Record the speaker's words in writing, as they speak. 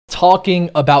talking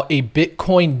about a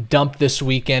Bitcoin dump this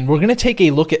weekend, we're going to take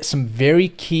a look at some very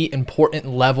key important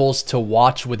levels to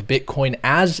watch with Bitcoin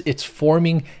as it's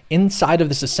forming inside of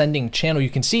this ascending channel. You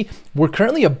can see we're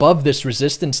currently above this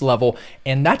resistance level,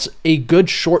 and that's a good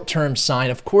short-term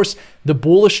sign. Of course, the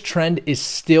bullish trend is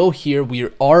still here. We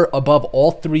are above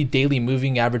all three daily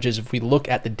moving averages if we look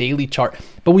at the daily chart,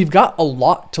 but we've got a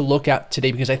lot to look at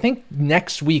today because I think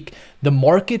next week the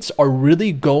markets are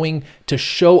really going to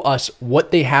show us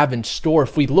what they have in store.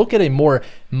 If we look at a more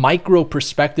micro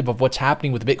perspective of what's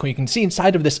happening with Bitcoin, you can see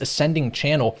inside of this ascending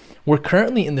channel, we're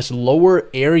currently in this lower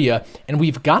area, and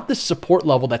we've got this support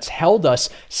level that's held us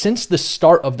since the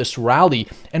start of this rally.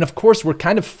 And of course, we're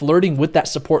kind of flirting with that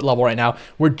support level right now.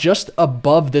 We're just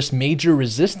above this major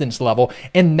resistance level,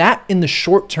 and that in the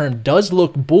short term does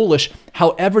look bullish.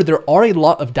 However, there are a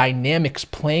lot of dynamics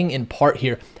playing in part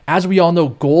here. As we all know,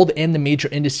 gold and the major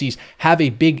indices have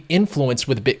a big influence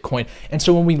with Bitcoin. And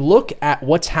so when we look at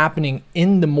what's happening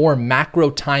in the more macro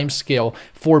time scale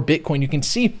for Bitcoin, you can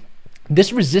see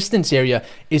this resistance area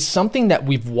is something that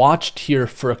we've watched here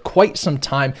for quite some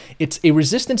time. It's a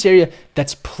resistance area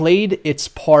that's played its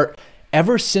part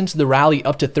ever since the rally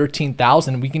up to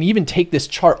 13,000. We can even take this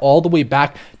chart all the way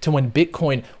back to when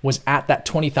Bitcoin was at that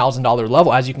 $20,000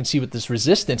 level, as you can see with this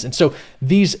resistance. And so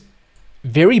these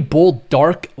very bold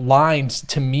dark lines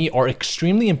to me are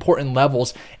extremely important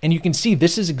levels, and you can see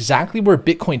this is exactly where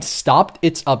Bitcoin stopped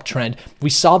its uptrend. We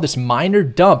saw this minor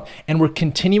dump, and we're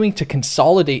continuing to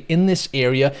consolidate in this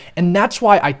area, and that's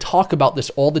why I talk about this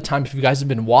all the time. If you guys have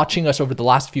been watching us over the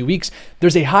last few weeks,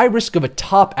 there's a high risk of a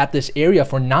top at this area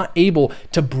if we're not able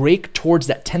to break towards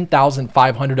that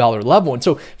 $10,500 level. And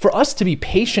so for us to be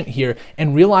patient here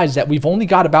and realize that we've only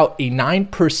got about a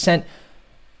 9%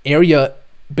 area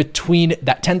between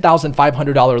that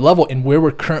 $10,500 level and where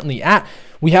we're currently at,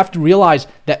 we have to realize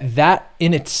that that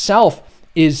in itself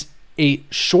is a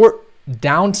short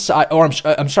downside, or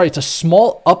I'm sorry, it's a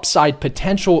small upside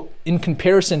potential in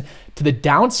comparison to the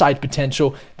downside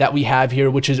potential that we have here,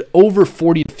 which is over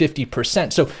 40 to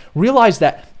 50%. So realize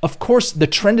that, of course, the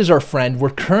trend is our friend. We're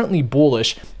currently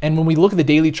bullish. And when we look at the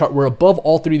daily chart, we're above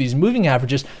all three of these moving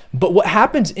averages. But what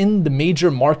happens in the major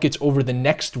markets over the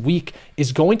next week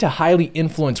is going to highly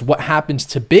influence what happens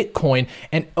to Bitcoin.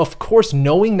 And of course,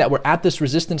 knowing that we're at this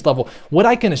resistance level, what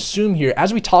I can assume here,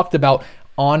 as we talked about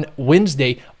on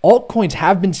Wednesday, altcoins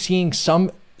have been seeing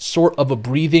some sort of a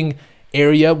breathing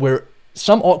area where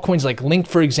some altcoins like Link,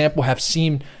 for example, have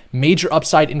seen major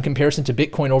upside in comparison to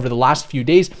Bitcoin over the last few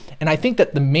days. And I think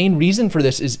that the main reason for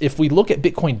this is if we look at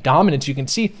Bitcoin dominance, you can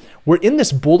see we're in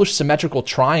this bullish symmetrical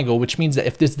triangle, which means that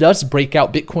if this does break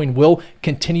out, Bitcoin will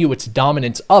continue its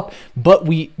dominance up. But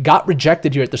we got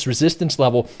rejected here at this resistance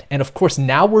level. And of course,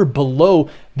 now we're below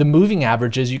the moving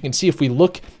averages. You can see if we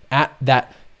look at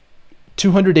that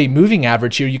 200-day moving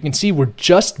average here, you can see we're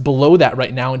just below that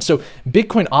right now. And so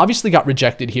Bitcoin obviously got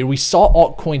rejected here. We saw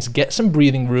altcoins get some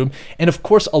breathing room. And of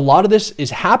course, a lot of this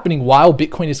is happening while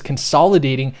Bitcoin is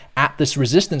consolidating at this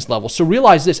resistance level. So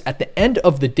realize this, at the end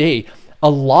of the day, a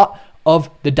lot of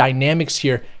the dynamics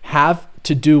here have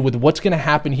to do with what's going to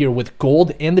happen here with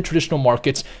gold and the traditional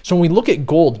markets. So when we look at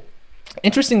gold,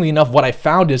 interestingly enough, what I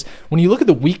found is when you look at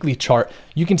the weekly chart,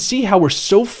 you can see how we're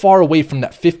so far away from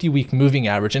that 50-week moving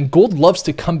average, and gold loves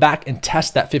to come back and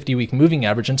test that 50-week moving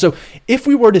average. And so if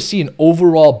we were to see an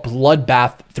overall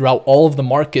bloodbath throughout all of the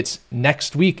markets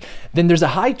next week, then there's a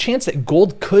high chance that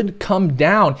gold could come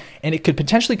down, and it could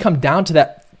potentially come down to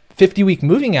that 50-week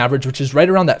moving average, which is right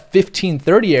around that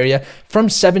 1530 area from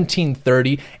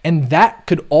 1730. And that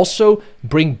could also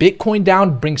bring Bitcoin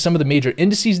down, bring some of the major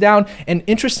indices down. And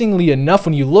interestingly enough,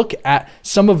 when you look at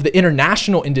some of the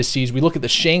international indices, we look at the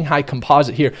Shanghai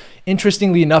Composite here.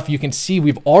 Interestingly enough, you can see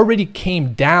we've already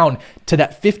came down to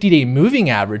that 50-day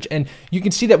moving average. And you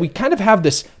can see that we kind of have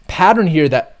this pattern here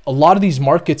that a lot of these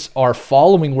markets are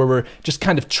following, where we're just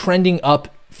kind of trending up,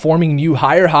 forming new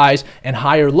higher highs and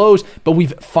higher lows, but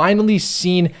we've finally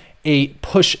seen a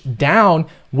push down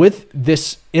with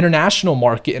this international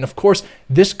market. And of course,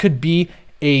 this could be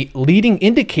a leading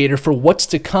indicator for what's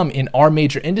to come in our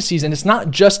major indices. And it's not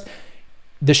just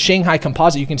the Shanghai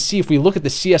Composite. You can see if we look at the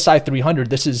CSI 300,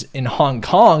 this is in Hong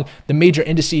Kong, the major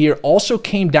index here also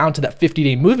came down to that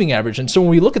 50-day moving average. And so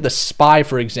when we look at the SPY,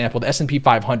 for example, the S&P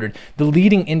 500, the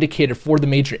leading indicator for the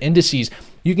major indices,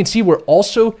 you can see we're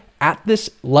also at this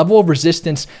level of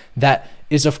resistance that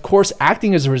is of course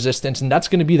acting as a resistance, and that's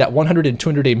going to be that 100 and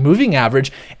 200-day moving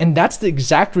average. And that's the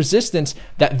exact resistance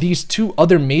that these two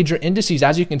other major indices,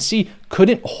 as you can see,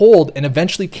 couldn't hold and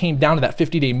eventually came down to that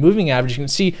 50-day moving average. You can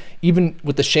see even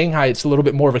with the Shanghai, it's a little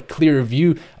bit more of a clearer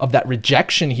view of that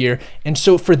rejection here. And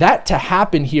so for that to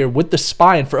happen here with the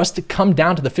SPY and for us to come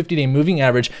down to the 50-day moving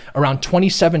average around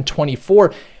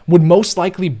 27.24 would most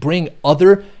likely bring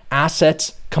other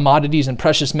assets, commodities, and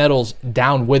precious metals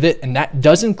down with it. And that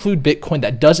does include Bitcoin,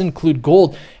 that does include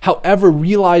gold. However,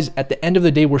 realize at the end of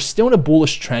the day, we're still in a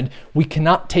bullish trend. We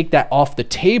cannot take that off the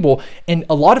table. And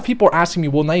a lot of people are asking me,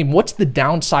 well, Naeem, what's the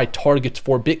downside targets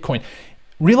for Bitcoin?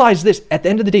 Realize this, at the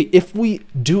end of the day, if we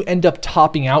do end up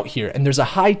topping out here, and there's a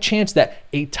high chance that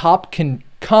a top can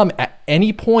come at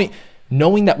any point,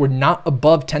 knowing that we're not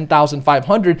above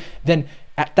 10,500, then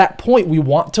at that point, we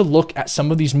want to look at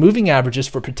some of these moving averages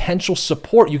for potential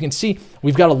support. You can see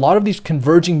we've got a lot of these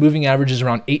converging moving averages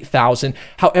around 8,000.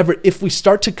 However, if we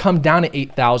start to come down to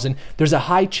 8,000, there's a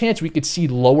high chance we could see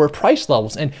lower price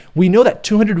levels. And we know that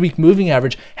 200-week moving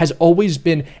average has always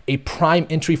been a prime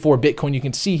entry for Bitcoin. You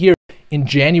can see here in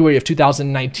January of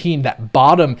 2019, that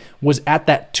bottom was at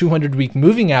that 200-week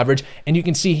moving average. And you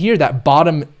can see here that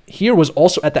bottom here was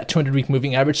also at that 200-week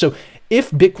moving average. So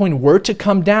if Bitcoin were to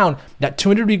come down, that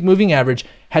 200-week moving average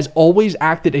has always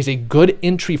acted as a good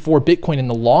entry for Bitcoin in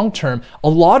the long term. A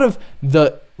lot of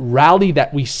the rally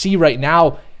that we see right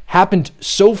now happened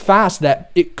so fast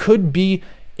that it could be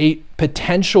a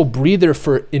potential breather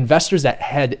for investors that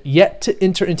had yet to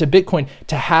enter into Bitcoin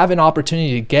to have an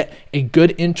opportunity to get a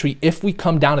good entry if we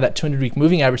come down to that 200-week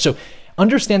moving average. So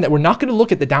understand that we're not going to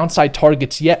look at the downside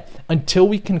targets yet until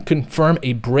we can confirm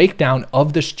a breakdown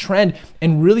of this trend.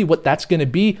 And really what that's going to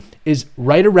be is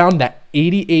right around that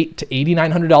 $8,800 to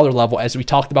 $8,900 level, as we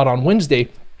talked about on Wednesday.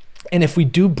 And if we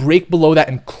do break below that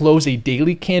and close a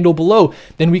daily candle below,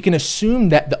 then we can assume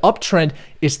that the uptrend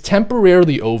is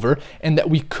temporarily over and that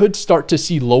we could start to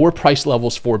see lower price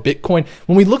levels for Bitcoin.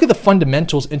 When we look at the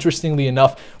fundamentals, interestingly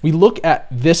enough, we look at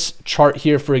this chart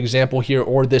here, for example, here,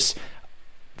 or this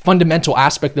fundamental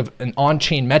aspect of an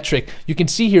on-chain metric. You can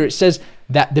see here it says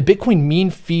that the Bitcoin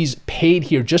mean fees paid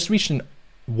here just reached a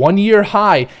one-year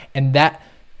high, and that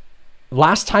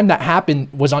last time that happened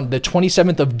was on the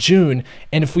 27th of June.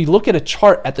 And if we look at a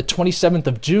chart at the 27th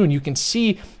of June, you can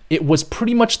see it was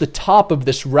pretty much the top of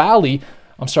this rally.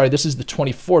 I'm sorry, this is the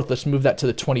 24th. Let's move that to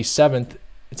the 27th.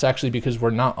 It's actually because we're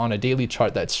not on a daily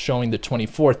chart that's showing the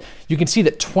 24th. You can see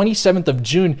that 27th of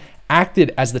June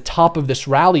acted as the top of this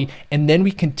rally, and then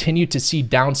we continue to see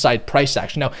downside price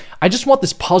action. Now, I just want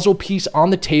this puzzle piece on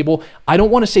the table. I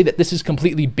don't want to say that this is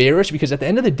completely bearish, because at the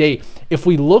end of the day, if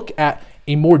we look at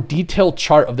a more detailed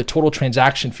chart of the total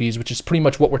transaction fees, which is pretty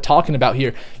much what we're talking about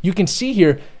here, you can see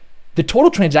here the total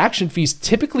transaction fees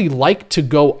typically like to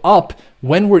go up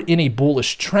when we're in a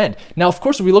bullish trend. Now, of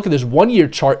course, if we look at this one-year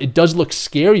chart, it does look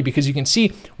scary because you can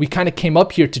see we kind of came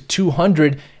up here to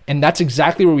 200, and that's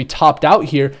exactly where we topped out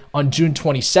here on June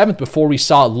 27th before we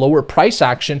saw lower price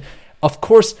action. Of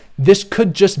course, this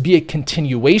could just be a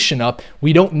continuation up.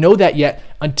 We don't know that yet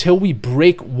until we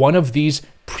break one of these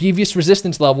previous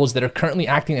resistance levels that are currently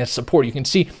acting as support. You can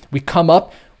see we come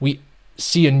up, we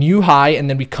see a new high, and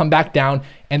then we come back down,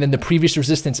 and then the previous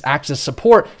resistance acts as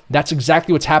support. That's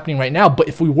exactly what's happening right now. But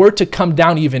if we were to come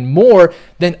down even more,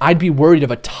 then I'd be worried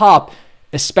of a top,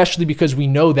 especially because we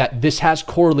know that this has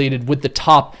correlated with the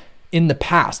top in the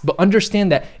past. But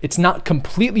understand that it's not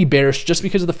completely bearish just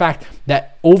because of the fact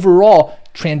that overall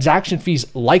transaction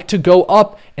fees like to go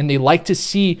up and they like to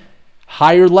see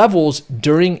higher levels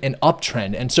during an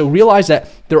uptrend. And so realize that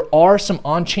there are some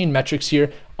on-chain metrics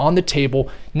here on the table.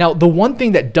 Now, the one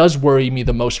thing that does worry me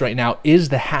the most right now is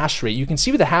the hash rate. You can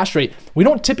see with the hash rate, we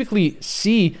don't typically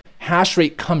see hash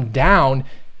rate come down,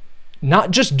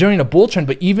 not just during a bull trend,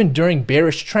 but even during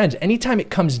bearish trends. Anytime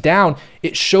it comes down,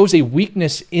 it shows a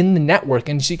weakness in the network.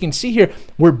 And so you can see here,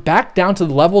 we're back down to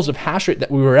the levels of hash rate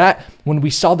that we were at when we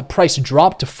saw the price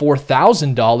drop to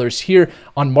 $4,000 here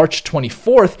on March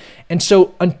 24th. And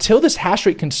so until this hash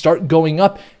rate can start going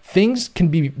up, things can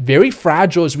be very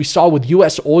fragile, as we saw with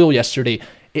US oil yesterday.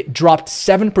 It dropped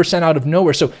 7% out of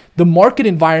nowhere. So the market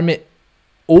environment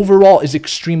overall is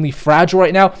extremely fragile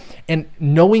right now. And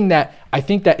knowing that, I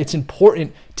think that it's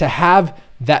important to have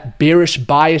that bearish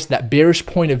bias, that bearish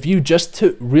point of view, just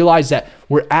to realize that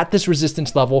we're at this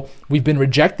resistance level. We've been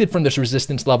rejected from this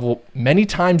resistance level many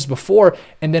times before.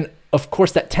 And then, of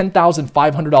course, that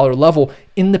 $10,500 level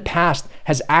in the past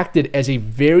has acted as a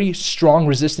very strong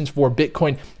resistance for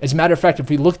Bitcoin. As a matter of fact, if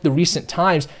we look at the recent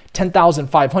times,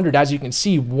 10,500, as you can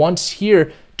see, once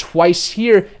here, twice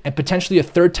here, and potentially a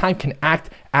third time can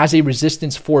act as a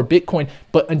resistance for Bitcoin.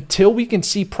 But until we can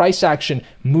see price action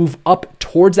move up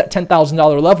towards that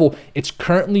 $10,000 level, it's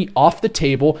currently off the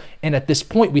table. And at this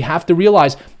point, we have to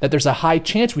realize that there's a high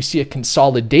chance we see a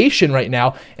consolidation right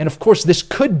now. And of course, this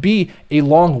could be a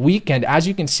long weekend. As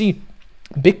you can see,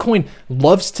 Bitcoin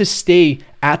loves to stay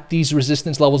at these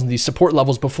resistance levels and these support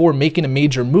levels before making a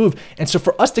major move. And so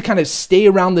for us to kind of stay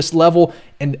around this level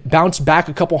and bounce back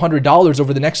a couple $100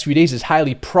 over the next few days is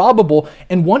highly probable.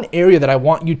 And one area that I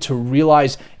want you to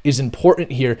realize is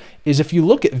important here is if you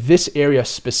look at this area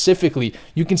specifically,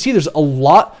 you can see there's a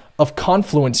lot of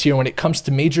confluence here when it comes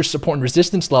to major support and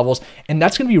resistance levels, and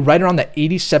that's going to be right around that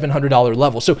 $8,700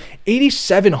 level. So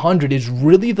 8,700 is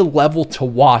really the level to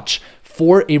watch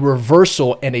for a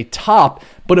reversal and a top.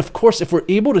 But of course, if we're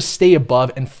able to stay above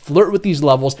and flirt with these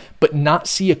levels, but not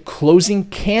see a closing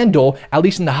candle, at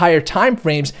least in the higher time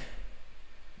frames,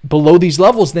 below these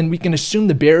levels, then we can assume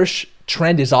the bearish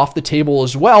trend is off the table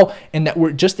as well, and that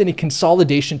we're just in a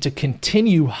consolidation to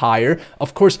continue higher.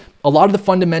 Of course, a lot of the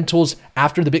fundamentals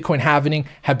after the Bitcoin halving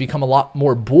have become a lot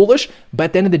more bullish, but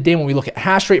at the end of the day, when we look at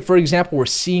hash rate, for example, we're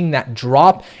seeing that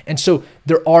drop. And so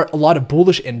there are a lot of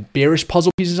bullish and bearish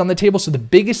puzzle pieces on the table. So the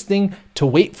biggest thing to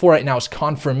wait for right now is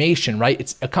confirmation, right?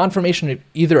 It's a confirmation of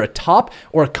either a top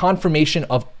or a confirmation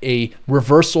of a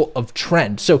reversal of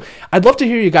trend. So I'd love to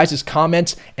hear you guys'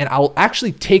 comments, and I'll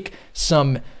actually take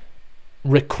some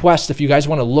request if you guys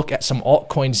want to look at some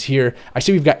altcoins here. I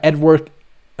see we've got Edward,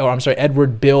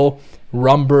 Bill,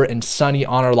 Rumber, and Sunny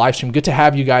on our live stream. Good to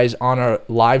have you guys on our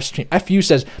live stream. FU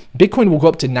says Bitcoin will go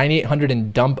up to 9,800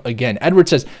 and dump again. Edward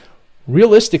says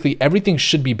realistically everything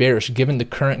should be bearish given the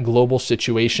current global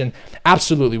situation.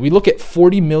 Absolutely. We look at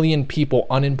 40 million people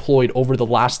unemployed over the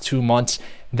last 2 months.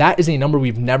 That is a number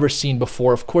we've never seen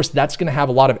before. Of course, that's going to have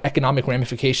a lot of economic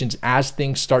ramifications as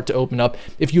things start to open up.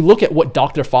 If you look at what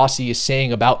Dr. Fauci is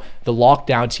saying about the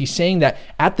lockdowns, he's saying that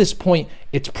at this point,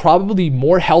 it's probably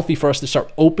more healthy for us to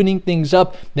start opening things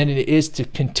up than it is to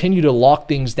continue to lock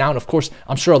things down. Of course,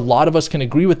 I'm sure a lot of us can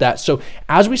agree with that. So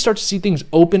as we start to see things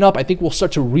open up, I think we'll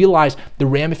start to realize the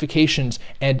ramifications.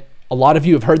 And a lot of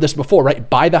you have heard this before, right?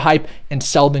 Buy the hype and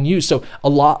sell the news. So a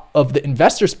lot of the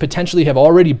investors potentially have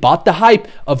already bought the hype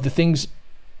of the things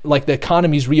like the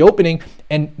economy's reopening,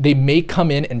 and they may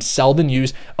come in and sell the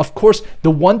news. Of course,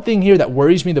 the one thing here that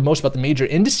worries me the most about the major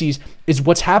indices is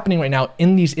what's happening right now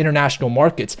in these international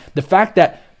markets. The fact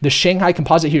that the Shanghai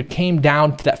Composite here came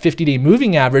down to that 50-day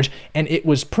moving average, and it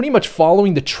was pretty much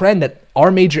following the trend that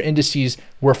our major indices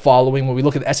were following. When we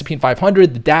look at the S&P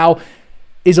 500, the Dow,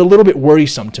 is a little bit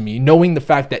worrisome to me, knowing the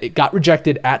fact that it got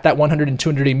rejected at that 100 and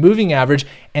 200-day moving average,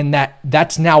 and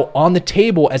that's now on the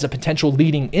table as a potential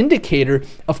leading indicator.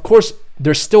 Of course,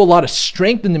 there's still a lot of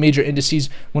strength in the major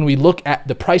indices when we look at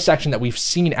the price action that we've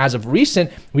seen as of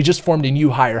recent. We just formed a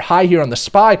new higher high here on the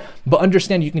SPY, but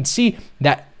understand, you can see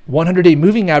that 100-day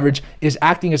moving average is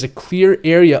acting as a clear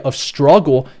area of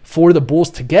struggle for the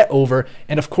bulls to get over.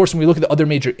 And of course, when we look at the other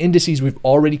major indices, we've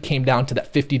already came down to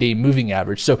that 50-day moving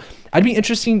average. So I'd be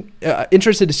interested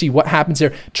to see what happens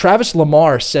there. Travis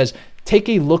Lamar says, take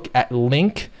a look at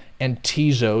Link and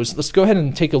Tezos. Let's go ahead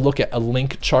and take a look at a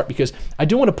Link chart, because I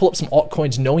do want to pull up some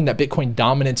altcoins knowing that Bitcoin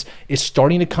dominance is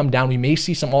starting to come down. We may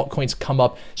see some altcoins come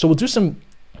up. So we'll do some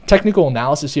technical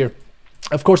analysis here.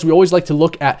 Of course, we always like to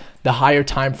look at the higher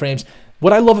time frames.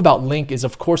 What I love about Link is,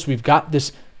 of course, we've got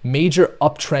this major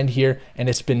uptrend here, and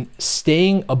it's been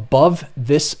staying above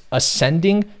this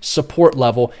ascending support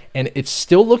level, and it's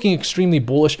still looking extremely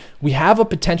bullish. We have a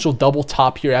potential double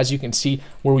top here, as you can see,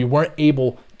 where we weren't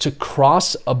able to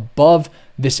cross above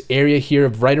this area here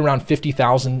of right around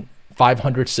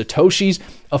 50,500 Satoshis.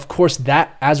 Of course,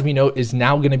 that, as we know, is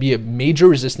now going to be a major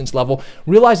resistance level.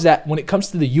 Realize that when it comes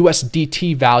to the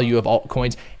USDT value of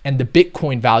altcoins and the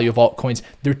Bitcoin value of altcoins,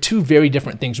 they're two very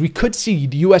different things. We could see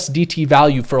the USDT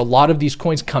value for a lot of these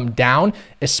coins come down,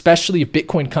 especially if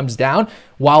Bitcoin comes down,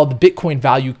 while the Bitcoin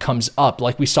value comes up,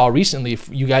 like we saw recently. If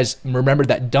you guys remember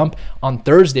that dump on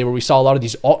Thursday where we saw a lot of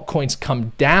these altcoins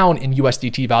come down in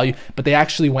USDT value, but they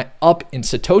actually went up in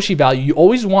Satoshi value. You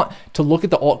always want to look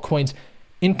at the altcoins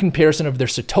in comparison of their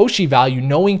Satoshi value,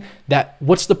 knowing that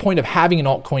what's the point of having an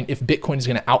altcoin if Bitcoin is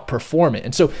going to outperform it.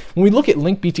 And so when we look at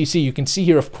Link BTC, you can see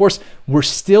here, of course, we're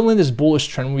still in this bullish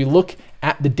trend. When we look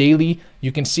at the daily,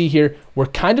 you can see here, we're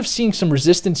kind of seeing some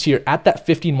resistance here at that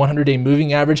 50 and 100-day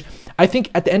moving average. I think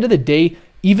at the end of the day,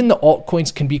 even the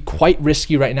altcoins can be quite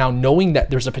risky right now, knowing that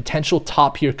there's a potential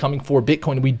top here coming for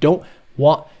Bitcoin. We don't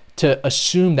want to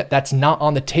assume that that's not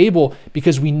on the table,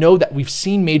 because we know that we've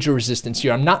seen major resistance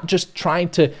here. I'm not just trying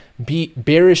to be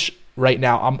bearish right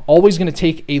now. I'm always going to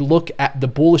take a look at the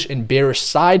bullish and bearish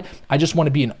side. I just want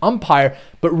to be an umpire.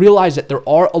 but realize that there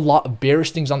are a lot of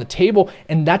bearish things on the table.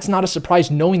 And that's not a surprise,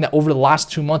 knowing that over the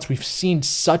last 2 months, we've seen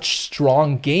such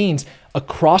strong gains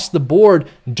across the board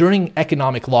during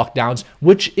economic lockdowns,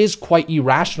 which is quite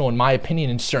irrational in my opinion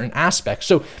in certain aspects.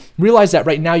 So realize that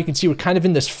right now you can see we're kind of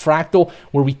in this fractal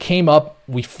where we came up,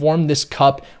 we formed this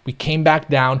cup, we came back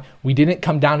down, we didn't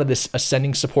come down to this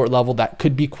ascending support level that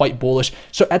could be quite bullish.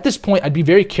 So at this point, I'd be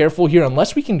very careful here.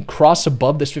 Unless we can cross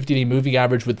above this 50-day moving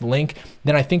average with Link,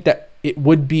 then I think that it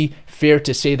would be fair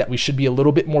to say that we should be a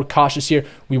little bit more cautious here.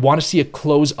 We want to see a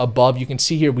close above. You can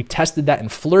see here we tested that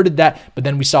and flirted that, but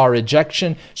then we saw a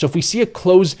rejection. So if we see a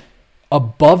close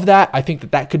above that, I think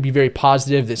that that could be very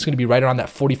positive. It's going to be right around that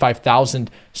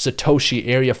 45,000 Satoshi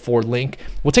area for Link.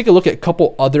 We'll take a look at a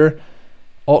couple other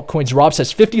altcoins. Rob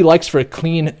says 50 likes for a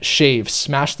clean shave.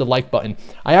 Smash the like button.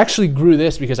 I actually grew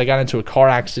this because I got into a car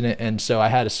accident, and so I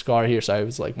had a scar here. So I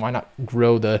was like, why not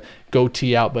grow the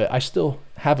goatee out? But I still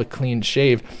have a clean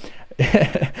shave.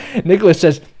 Nicholas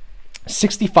says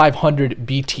 6,500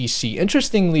 BTC.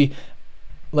 Interestingly,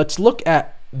 let's look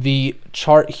at the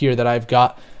chart here that I've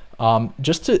got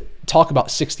just to talk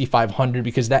about 6,500,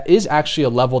 because that is actually a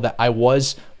level that I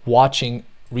was watching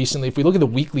recently. If we look at the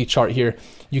weekly chart here,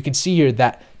 you can see here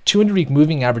that 200-week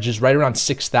moving average is right around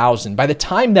 6,000. By the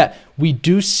time that we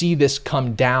do see this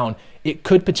come down, it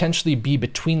could potentially be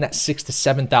between that $6,000 to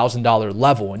 $7,000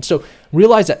 level. And so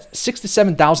realize that $6,000 to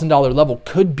 $7,000 level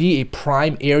could be a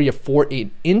prime area for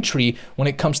an entry when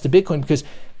it comes to Bitcoin, because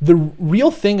the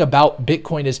real thing about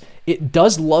Bitcoin is it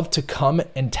does love to come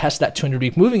and test that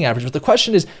 200-week moving average. But the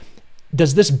question is,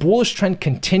 does this bullish trend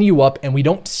continue up and we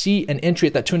don't see an entry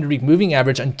at that 200-week moving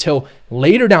average until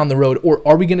later down the road, or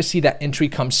are we going to see that entry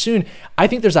come soon? I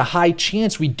think there's a high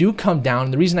chance we do come down.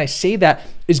 And the reason I say that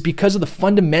is because of the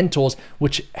fundamentals,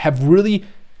 which have really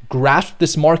grasped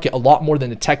this market a lot more than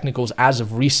the technicals as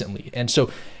of recently. And so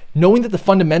knowing that the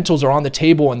fundamentals are on the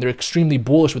table and they're extremely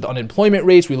bullish with unemployment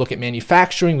rates, we look at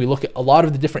manufacturing, we look at a lot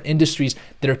of the different industries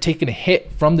that are taking a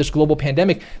hit from this global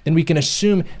pandemic, then we can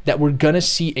assume that we're going to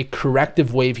see a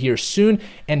corrective wave here soon.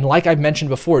 And like I've mentioned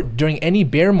before, during any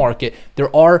bear market,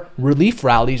 there are relief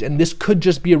rallies, and this could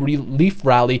just be a relief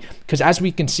rally, because as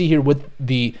we can see here with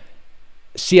the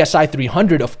CSI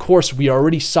 300, of course, we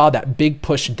already saw that big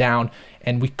push down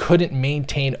and we couldn't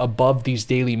maintain above these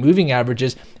daily moving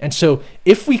averages. And so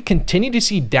if we continue to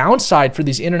see downside for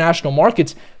these international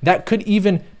markets, that could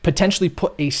even potentially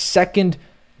put a second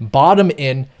bottom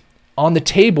in on the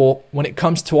table when it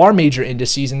comes to our major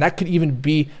indices. And that could even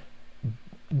be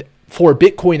for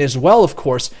Bitcoin as well, of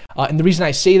course. And the reason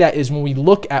I say that is when we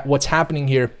look at what's happening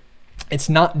here, it's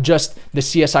not just the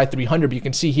CSI 300, but you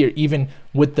can see here, even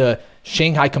with the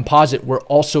Shanghai Composite, we're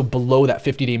also below that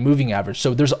 50-day moving average.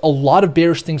 So there's a lot of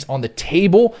bearish things on the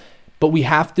table, but we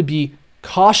have to be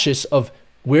cautious of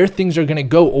where things are going to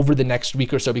go over the next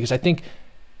week or so, because I think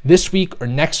this week or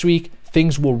next week,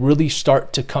 things will really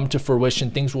start to come to fruition.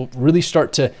 Things will really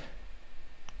start to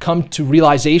come to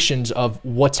realizations of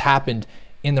what's happened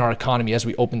in our economy as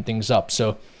we open things up.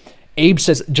 So Abe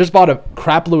says, just bought a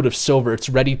crap load of silver. It's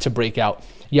ready to break out.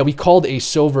 Yeah, we called a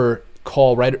silver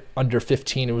call right under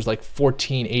 15. It was like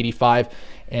 14.85.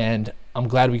 And I'm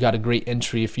glad we got a great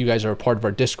entry if you guys are a part of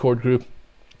our Discord group.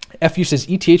 FU says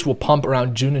ETH will pump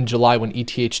around June and July when ETH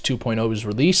 2.0 is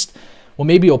released. Well,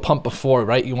 maybe it'll pump before,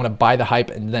 right? You want to buy the hype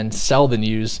and then sell the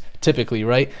news typically,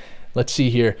 right? Let's see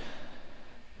here.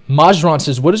 Majran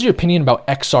says, what is your opinion about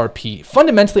XRP?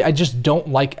 Fundamentally, I just don't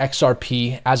like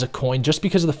XRP as a coin just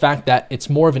because of the fact that it's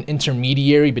more of an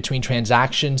intermediary between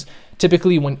transactions.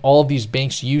 Typically, when all of these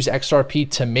banks use XRP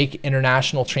to make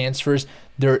international transfers,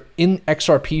 they're in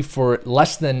XRP for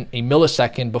less than a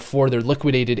millisecond before they're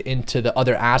liquidated into the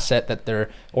other asset that they're,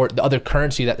 or the other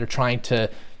currency that they're trying to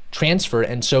transfer.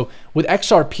 And so with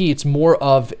XRP, it's more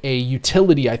of a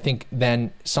utility, I think,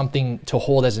 than something to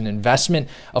hold as an investment.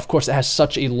 Of course, it has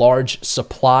such a large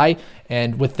supply,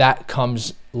 and with that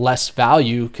comes less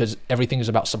value because everything is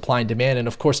about supply and demand. And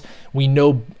of course, we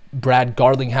know Brad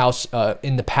Garlinghouse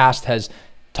in the past has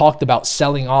talked about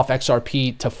selling off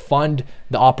XRP to fund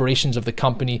the operations of the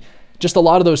company. Just a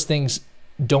lot of those things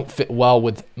don't fit well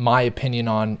with my opinion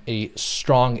on a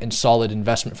strong and solid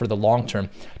investment for the long term.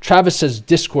 Travis says,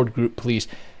 Discord group, please.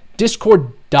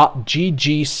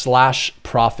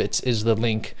 Discord.gg/profits is the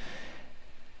link.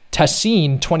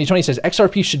 Tassine 2020 says,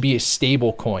 XRP should be a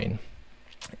stable coin.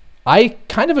 I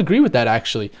kind of agree with that,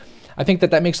 actually. I think that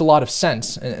that makes a lot of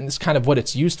sense, and it's kind of what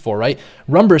it's used for, right?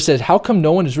 Rumber says, how come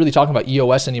no one is really talking about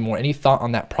EOS anymore? Any thought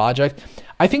on that project?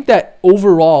 I think that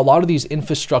overall, a lot of these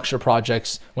infrastructure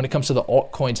projects, when it comes to the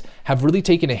altcoins, have really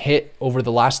taken a hit over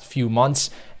the last few months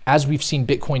as we've seen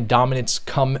Bitcoin dominance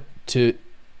come to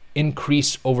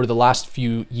increase over the last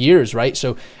few years, right?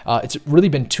 So it's really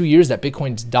been 2 years that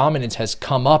Bitcoin's dominance has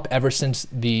come up ever since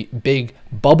the big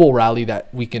bubble rally that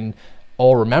we can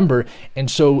all remember. And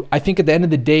so I think at the end of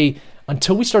the day,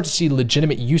 until we start to see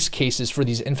legitimate use cases for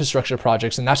these infrastructure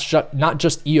projects, and that's not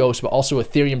just EOS, but also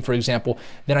Ethereum, for example,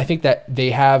 then I think that they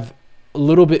have a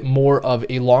little bit more of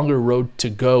a longer road to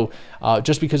go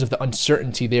just because of the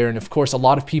uncertainty there. And of course, a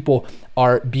lot of people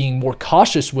are being more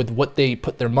cautious with what they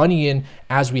put their money in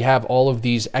as we have all of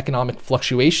these economic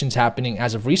fluctuations happening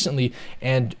as of recently.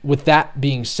 And with that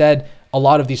being said, a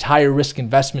lot of these higher risk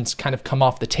investments kind of come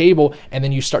off the table, and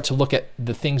then you start to look at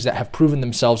the things that have proven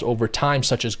themselves over time,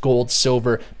 such as gold,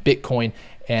 silver, Bitcoin.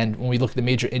 And when we look at the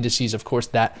major indices, of course,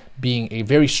 that being a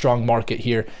very strong market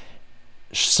here.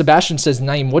 Sebastian says,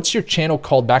 Naeem, what's your channel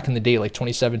called back in the day, like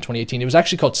 2017, 2018? It was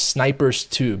actually called Snipers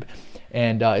Tube.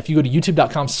 And if you go to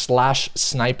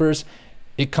youtube.com/snipers,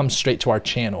 it comes straight to our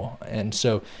channel. And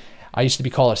so I used to be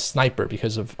called a sniper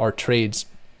because of our trades.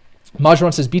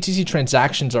 Majran says, BTC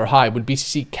transactions are high. Would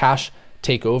BTC Cash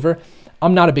take over?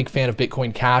 I'm not a big fan of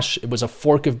Bitcoin Cash. It was a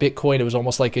fork of Bitcoin. It was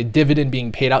almost like a dividend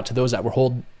being paid out to those that were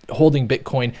holding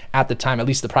Bitcoin at the time, at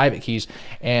least the private keys.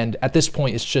 And at this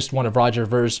point, it's just one of Roger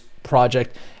Ver's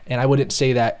project. And I wouldn't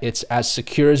say that it's as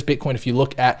secure as Bitcoin. If you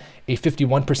look at a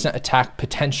 51% attack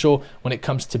potential when it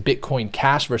comes to Bitcoin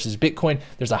Cash versus Bitcoin,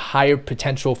 there's a higher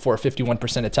potential for a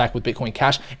 51% attack with Bitcoin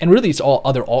Cash. And really, it's all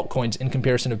other altcoins in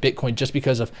comparison of Bitcoin, just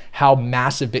because of how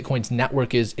massive Bitcoin's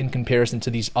network is in comparison to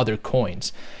these other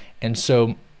coins. And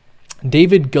so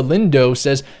David Galindo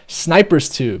says, Snipers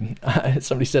Tube.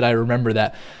 Somebody said, I remember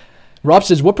that. Rob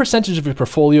says, what percentage of your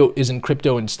portfolio is in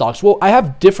crypto and stocks? Well, I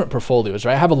have different portfolios,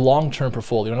 right? I have a long-term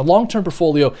portfolio, and a long-term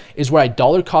portfolio is where I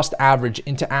dollar cost average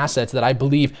into assets that I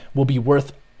believe will be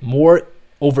worth more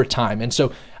over time. And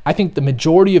so I think the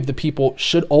majority of the people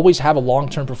should always have a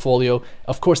long-term portfolio.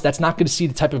 Of course, that's not going to see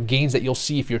the type of gains that you'll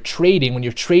see if you're trading. When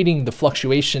you're trading the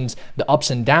fluctuations, the ups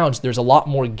and downs, there's a lot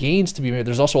more gains to be made.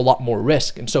 There's also a lot more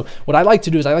risk. And so what I like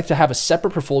to do is I like to have a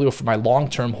separate portfolio for my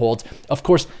long-term holds. Of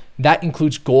course, that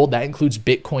includes gold, that includes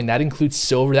Bitcoin, that includes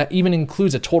silver, that even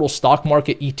includes a total stock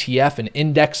market ETF, an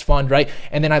index fund, right?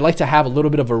 And then I like to have a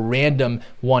little bit of a random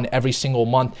one every single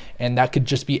month. And that could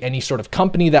just be any sort of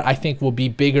company that I think will be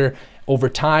bigger over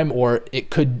time, or it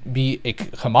could be a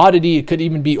commodity, it could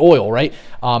even be oil, right?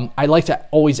 I like to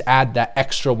always add that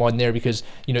extra one there because,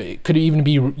 you know, it could even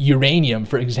be uranium,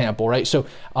 for example, right? So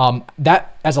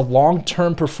that as a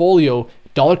long-term portfolio,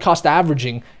 dollar cost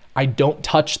averaging, I don't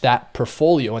touch that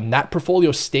portfolio, and that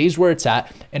portfolio stays where it's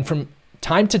at. And from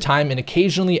time to time, and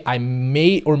occasionally, I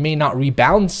may or may not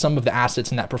rebalance some of the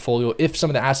assets in that portfolio if some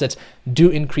of the assets do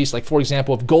increase. Like, for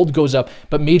example, if gold goes up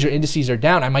but major indices are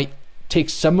down, I might take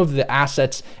some of the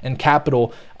assets and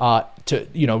capital to,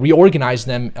 you know, reorganize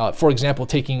them. For example,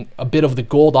 taking a bit of the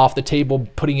gold off the table,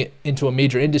 putting it into a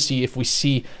major index if we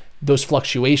see those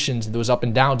fluctuations, those up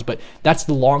and downs. But that's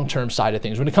the long-term side of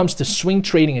things. When it comes to swing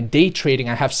trading and day trading,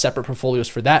 I have separate portfolios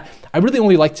for that. I really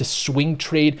only like to swing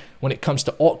trade when it comes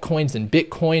to altcoins and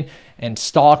Bitcoin and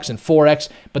stocks and Forex,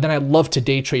 but then I love to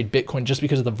day trade Bitcoin just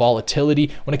because of the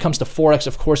volatility. When it comes to Forex,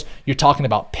 of course, you're talking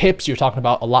about pips, you're talking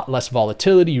about a lot less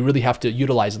volatility, you really have to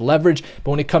utilize leverage.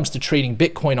 But when it comes to trading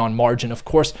Bitcoin on margin, of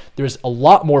course, there's a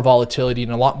lot more volatility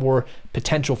and a lot more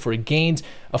potential for gains.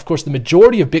 Of course, the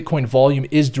majority of Bitcoin volume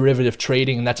is derivative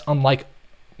trading, and that's unlike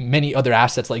many other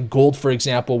assets like gold, for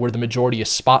example, where the majority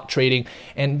is spot trading.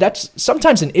 And that's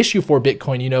sometimes an issue for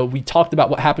Bitcoin. You know, we talked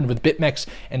about what happened with BitMEX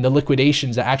and the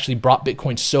liquidations that actually brought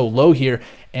Bitcoin so low here.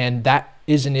 And that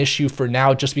is an issue for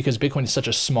now just because Bitcoin is such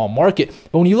a small market.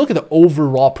 But when you look at the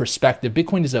overall perspective,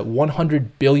 Bitcoin is a $100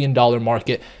 billion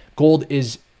market. Gold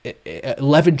is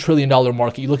 $11 trillion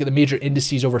market. You look at the major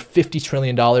indices, over $50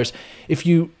 trillion. If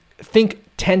you think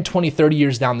 10, 20, 30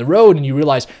 years down the road and you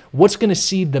realize what's going to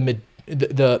see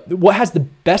what has the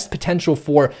best potential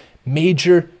for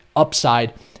major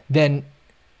upside, then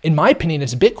in my opinion,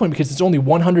 it's Bitcoin, because it's only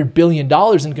 $100 billion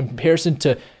in comparison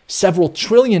to several $1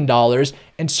 trillion.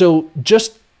 And so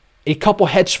just a couple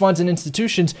hedge funds and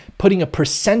institutions putting a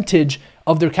percentage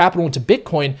of their capital into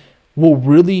Bitcoin will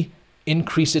really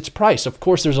increase its price. Of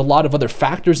course, there's a lot of other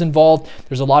factors involved.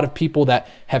 There's a lot of people that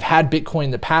have had Bitcoin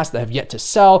in the past that have yet to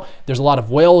sell. There's a lot of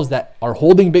whales that are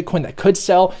holding Bitcoin that could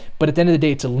sell, but at the end of the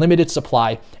day, it's a limited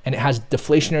supply and it has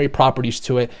deflationary properties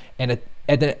to it. And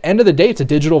at the end of the day, it's a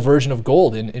digital version of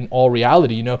gold in all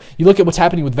reality. You know, you look at what's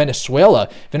happening with Venezuela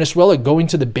going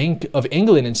to the Bank of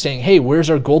England and saying, hey, where's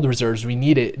our gold reserves? We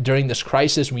need it during this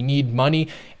crisis. We need money.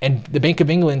 And the Bank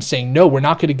of England saying, no, we're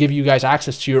not going to give you guys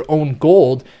access to your own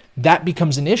gold. That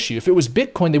becomes an issue. If it was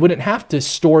Bitcoin, they wouldn't have to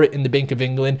store it in the Bank of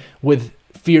England with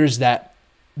fears that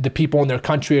the people in their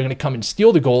country are going to come and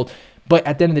steal the gold. But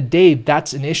at the end of the day,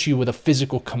 that's an issue with a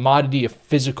physical commodity, a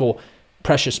physical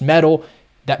precious metal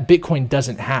that Bitcoin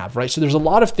doesn't have, right? So there's a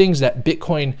lot of things that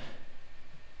Bitcoin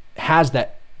has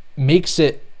that makes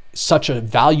it such a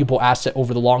valuable asset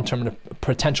over the long term and a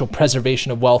potential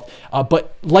preservation of wealth.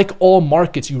 But like all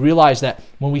markets, you realize that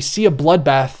when we see a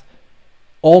bloodbath,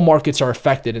 all markets are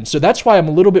affected. And so that's why I'm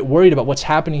a little bit worried about what's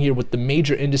happening here with the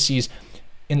major indices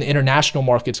in the international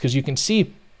markets, because you can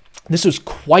see this was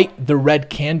quite the red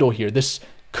candle here. This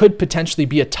could potentially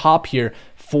be a top here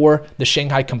for the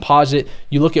Shanghai Composite.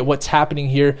 You look at what's happening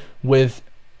here with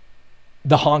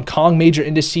the Hong Kong major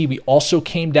index, we also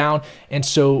came down. And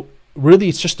so really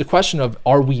it's just a question of,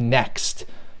 are we next?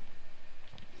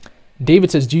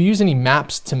 David says, do you use any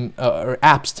maps to or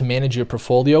apps to manage your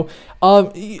portfolio?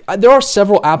 There are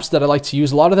several apps that I like to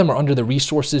use. A lot of them are under the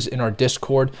resources in our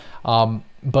Discord.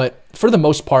 But for the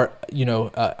most part,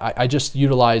 I just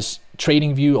utilize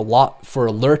TradingView a lot for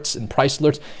alerts and price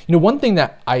alerts. One thing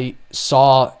that I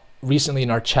saw recently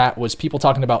in our chat was people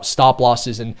talking about stop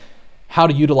losses and how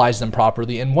to utilize them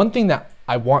properly. And one thing that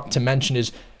I want to mention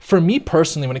is, for me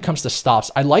personally, when it comes to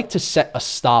stops, I like to set a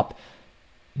stop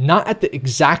not at the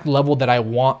exact level that I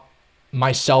want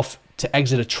myself to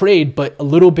exit a trade, but a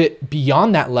little bit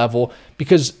beyond that level,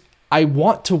 because I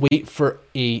want to wait for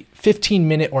a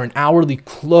 15-minute or an hourly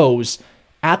close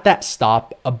at that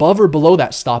stop, above or below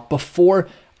that stop, before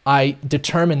I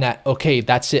determine that, okay,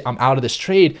 that's it, I'm out of this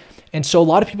trade. And so a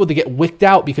lot of people, they get wicked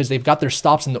out because they've got their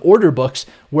stops in the order books,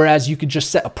 whereas you could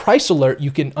just set a price alert.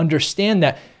 You can understand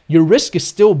that your risk is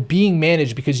still being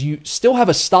managed because you still have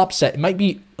a stop set. It might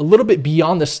be a little bit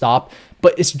beyond the stop,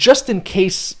 but it's just in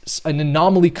case an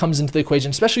anomaly comes into the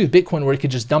equation, especially with Bitcoin where it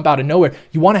could just dump out of nowhere.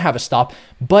 You want to have a stop.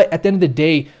 But at the end of the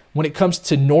day, when it comes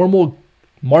to normal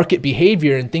market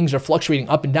behavior and things are fluctuating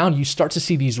up and down, you start to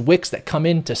see these wicks that come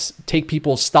in to take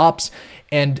people's stops.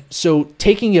 And so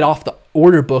taking it off the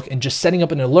order book and just setting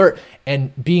up an alert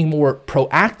and being more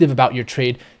proactive about your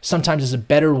trade sometimes is a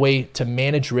better way to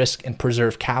manage risk and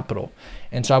preserve capital.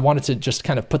 And so I wanted to just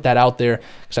kind of put that out there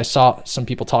because I saw some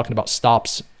people talking about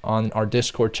stops on our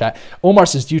Discord chat. Omar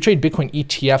says, do you trade Bitcoin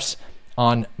ETFs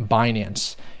on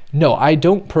Binance? No, I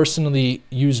don't personally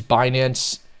use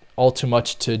Binance all too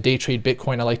much to day trade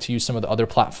Bitcoin. I like to use some of the other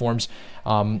platforms.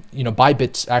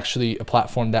 Bybit's actually a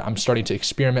platform that I'm starting to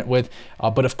experiment with.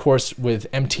 But of course, with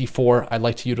MT4, I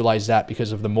like to utilize that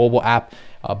because of the mobile app.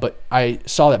 But I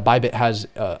saw that Bybit has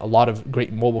a lot of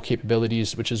great mobile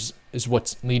capabilities, which is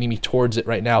what's leading me towards it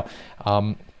right now.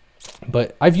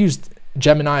 But I've used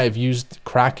Gemini, I've used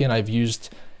Kraken, I've used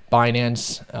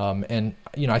Binance, and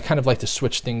I kind of like to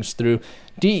switch things through.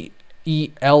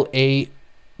 DELA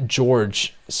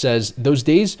George says, those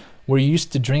days where you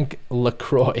used to drink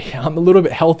LaCroix. I'm a little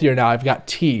bit healthier now. I've got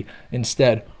tea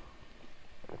instead.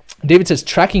 David says,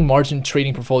 tracking margin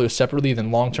trading portfolios separately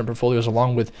than long-term portfolios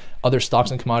along with other stocks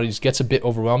and commodities gets a bit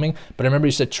overwhelming. But I remember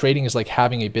you said trading is like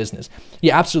having a business.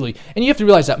 Yeah, absolutely. And you have to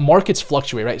realize that markets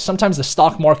fluctuate, right? Sometimes the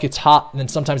stock market's hot, and then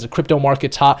sometimes the crypto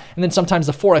market's hot, and then sometimes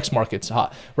the Forex market's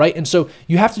hot, right? And so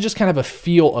you have to just kind of have a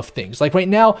feel of things. Like right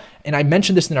now, and I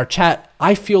mentioned this in our chat,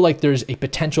 I feel like there's a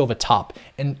potential of a top.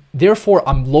 And therefore,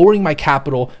 I'm lowering my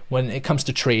capital when it comes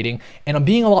to trading, and I'm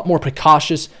being a lot more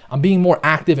precautious. I'm being more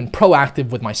active and proactive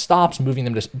with my stops, moving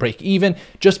them to break even,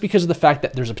 just because of the fact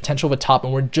that there's a potential of a top,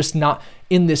 and we're just not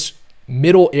in this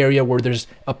middle area where there's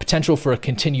a potential for a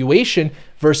continuation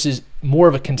versus more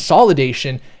of a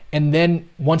consolidation. And then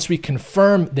once we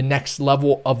confirm the next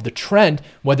level of the trend,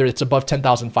 whether it's above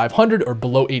 10,500 or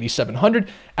below 8,700,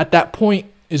 at that point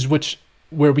is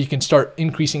where we can start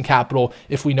increasing capital.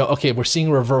 If we know, okay, we're seeing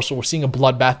a reversal, we're seeing a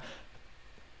bloodbath,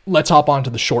 let's hop onto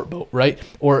the short boat, right?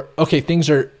 Or, okay, things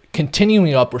are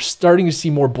continuing up, we're starting to see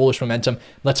more bullish momentum,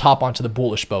 let's hop onto the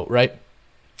bullish boat, right?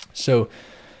 So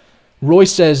Roy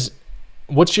says,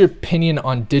 what's your opinion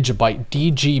on Digibyte,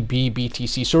 DGB,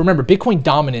 BTC? So remember, Bitcoin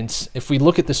dominance, if we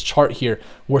look at this chart here,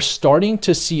 we're starting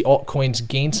to see altcoins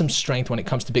gain some strength when it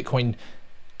comes to Bitcoin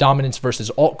dominance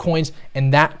versus altcoins,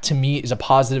 and that to me is a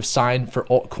positive sign for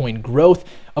altcoin growth.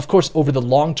 Of course, over the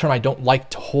long term, I don't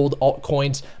like to hold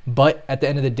altcoins, but at the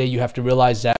end of the day, you have to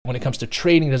realize that when it comes to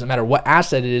trading, it doesn't matter what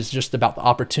asset it is, just about the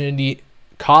opportunity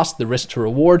cost, the risk to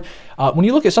reward. When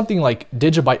you look at something like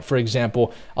Digibyte, for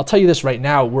example, I'll tell you this right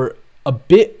now, we're a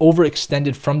bit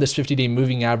overextended from this 50-day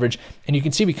moving average. And you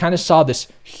can see we kind of saw this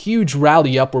huge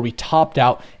rally up where we topped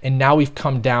out and now we've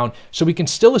come down. So we can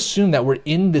still assume that we're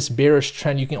in this bearish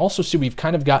trend. You can also see we've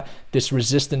kind of got this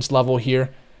resistance level here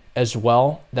as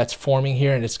well that's forming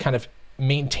here, and it's kind of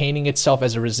maintaining itself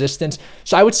as a resistance.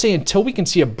 So I would say until we can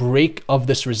see a break of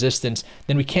this resistance,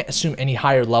 then we can't assume any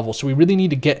higher level. So we really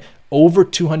need to get over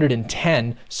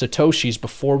 210 Satoshis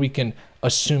before we can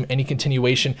assume any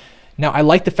continuation. Now, I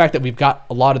like the fact that we've got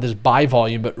a lot of this buy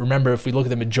volume, but remember, if we look at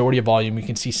the majority of volume, we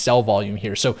can see sell volume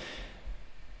here. So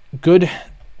good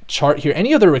chart here.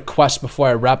 Any other requests before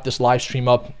I wrap this live stream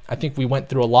up? I think we went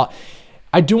through a lot.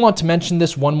 I do want to mention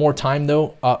this one more time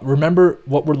though. Remember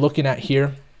what we're looking at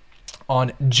here.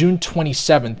 On June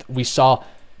 27th, we saw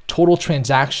total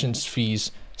transactions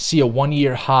fees see a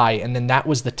 1-year high, and then that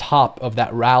was the top of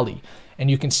that rally. And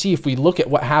you can see if we look at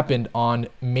what happened on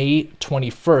May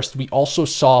 21st, we also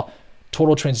saw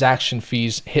total transaction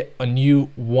fees hit a new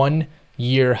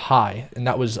 1-year high, and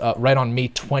that was right on May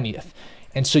 20th.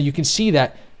 And so you can see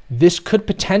that this could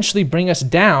potentially bring us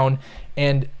down.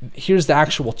 And here's the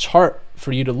actual chart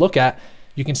for you to look at.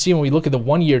 You can see when we look at the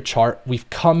 1-year chart, we've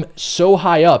come so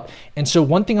high up. And so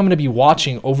one thing I'm going to be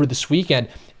watching over this weekend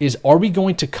is, are we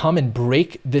going to come and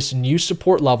break this new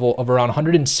support level of around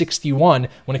 161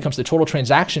 when it comes to total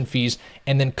transaction fees,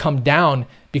 and then come down,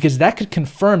 because that could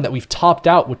confirm that we've topped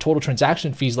out with total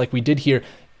transaction fees like we did here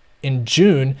in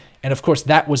June. And of course,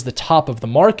 that was the top of the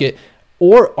market.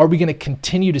 Or are we going to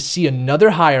continue to see another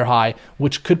higher high,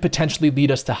 which could potentially lead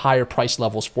us to higher price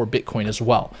levels for Bitcoin as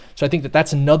well? So I think that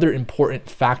that's another important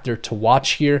factor to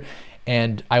watch here.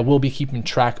 And I will be keeping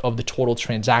track of the total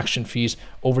transaction fees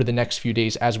over the next few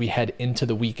days as we head into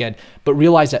the weekend. But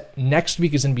realize that next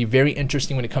week is going to be very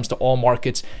interesting when it comes to all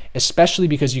markets, especially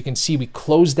because you can see we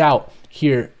closed out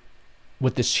here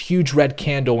with this huge red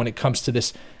candle when it comes to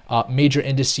this major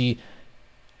indice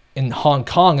in Hong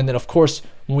Kong. And then of course,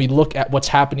 when we look at what's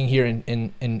happening here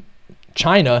in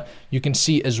China, you can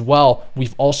see as well,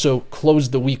 we've also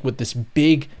closed the week with this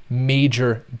big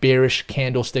major bearish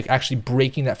candlestick, actually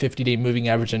breaking that 50-day moving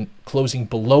average and closing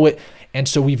below it. And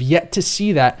so we've yet to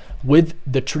see that with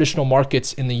the traditional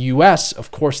markets in the US.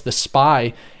 Of course, the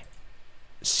SPY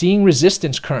seeing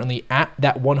resistance currently at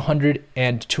that 100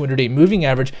 and 200-day moving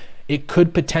average. It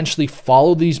could potentially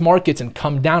follow these markets and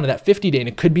come down to that 50-day, and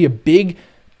it could be a big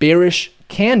bearish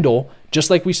candle, just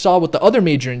like we saw with the other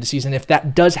major indices. And if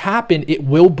that does happen, it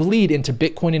will bleed into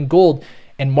Bitcoin and gold.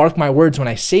 And mark my words when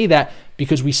I say that,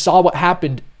 because we saw what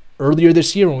happened earlier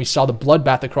this year when we saw the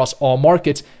bloodbath across all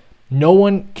markets. No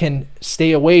one can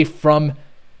stay away from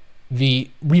the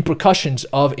repercussions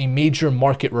of a major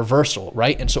market reversal,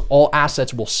 right? And so all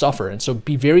assets will suffer. And so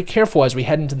be very careful as we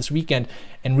head into this weekend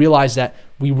and realize that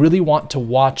we really want to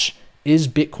watch, is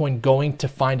Bitcoin going to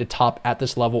find a top at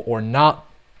this level or not?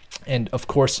 And of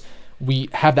course, we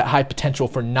have that high potential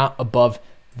for not above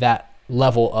that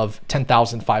level of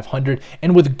 10,500.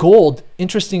 And with gold,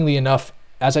 interestingly enough,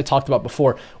 as I talked about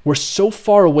before, we're so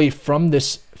far away from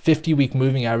this 50-week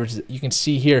moving average that you can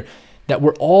see here that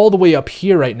we're all the way up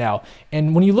here right now.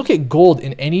 And when you look at gold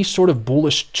in any sort of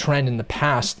bullish trend in the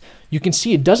past, you can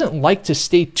see it doesn't like to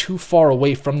stay too far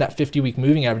away from that 50-week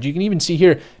moving average. You can even see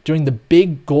here during the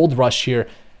big gold rush here,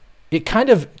 it kind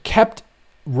of kept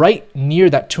right near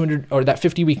that 200 or that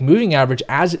 50-week moving average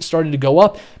as it started to go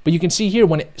up. But you can see here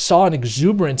when it saw an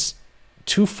exuberance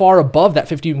too far above that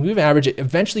 50-week moving average, it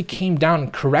eventually came down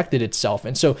and corrected itself.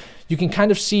 And so you can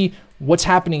kind of see what's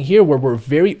happening here, where we're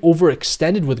very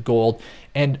overextended with gold.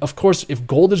 And of course, if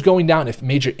gold is going down, if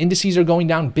major indices are going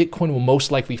down, Bitcoin will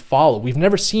most likely follow. We've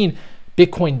never seen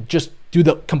Bitcoin just do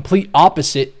the complete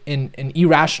opposite in an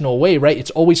irrational way, right?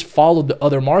 It's always followed the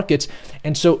other markets.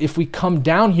 And so if we come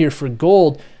down here for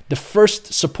gold, the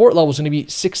first support level is going to be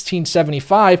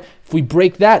 1675. If we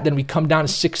break that, then we come down to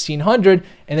 1600.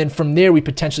 And then from there, we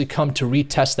potentially come to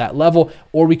retest that level,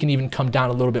 or we can even come down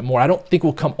a little bit more. I don't think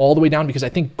we'll come all the way down, because I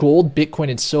think gold, Bitcoin,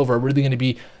 and silver are really going to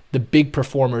be the big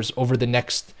performers over the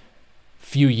next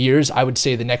few years. I would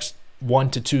say the next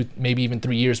 1 to 2, maybe even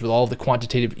 3 years, with all the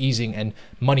quantitative easing and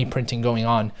money printing going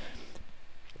on.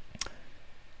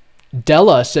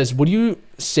 Della says, would you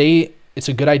say it's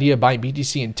a good idea buying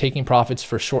BTC and taking profits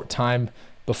for a short time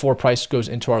before price goes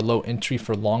into our low entry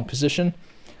for long position?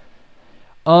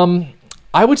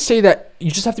 I would say that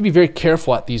you just have to be very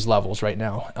careful at these levels right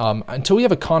now. Until we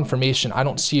have a confirmation, I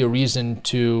don't see a reason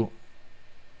to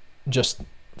just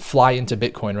fly into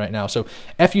Bitcoin right now. So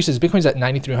FU says Bitcoin's at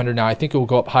 9,300 now. I think it will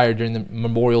go up higher during the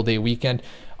Memorial Day weekend.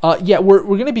 Yeah, we're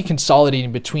going to be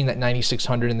consolidating between that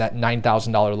 9,600 and that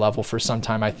 $9,000 level for some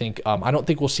time, I think. I don't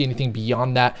think we'll see anything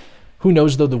beyond that. Who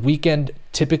knows, though? The weekend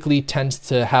typically tends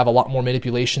to have a lot more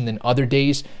manipulation than other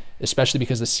days, especially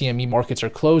because the CME markets are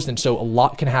closed. And so a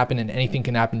lot can happen and anything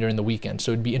can happen during the weekend.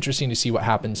 So it'd be interesting to see what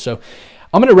happens. So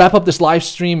I'm going to wrap up this live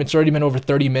stream. It's already been over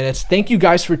 30 minutes. Thank you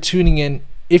guys for tuning in.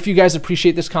 If you guys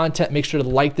appreciate this content, make sure to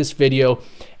like this video,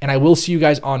 and I will see you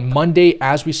guys on Monday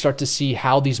as we start to see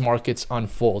how these markets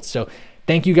unfold. So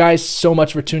thank you guys so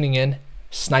much for tuning in.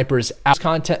 Snipers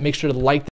content, make sure to like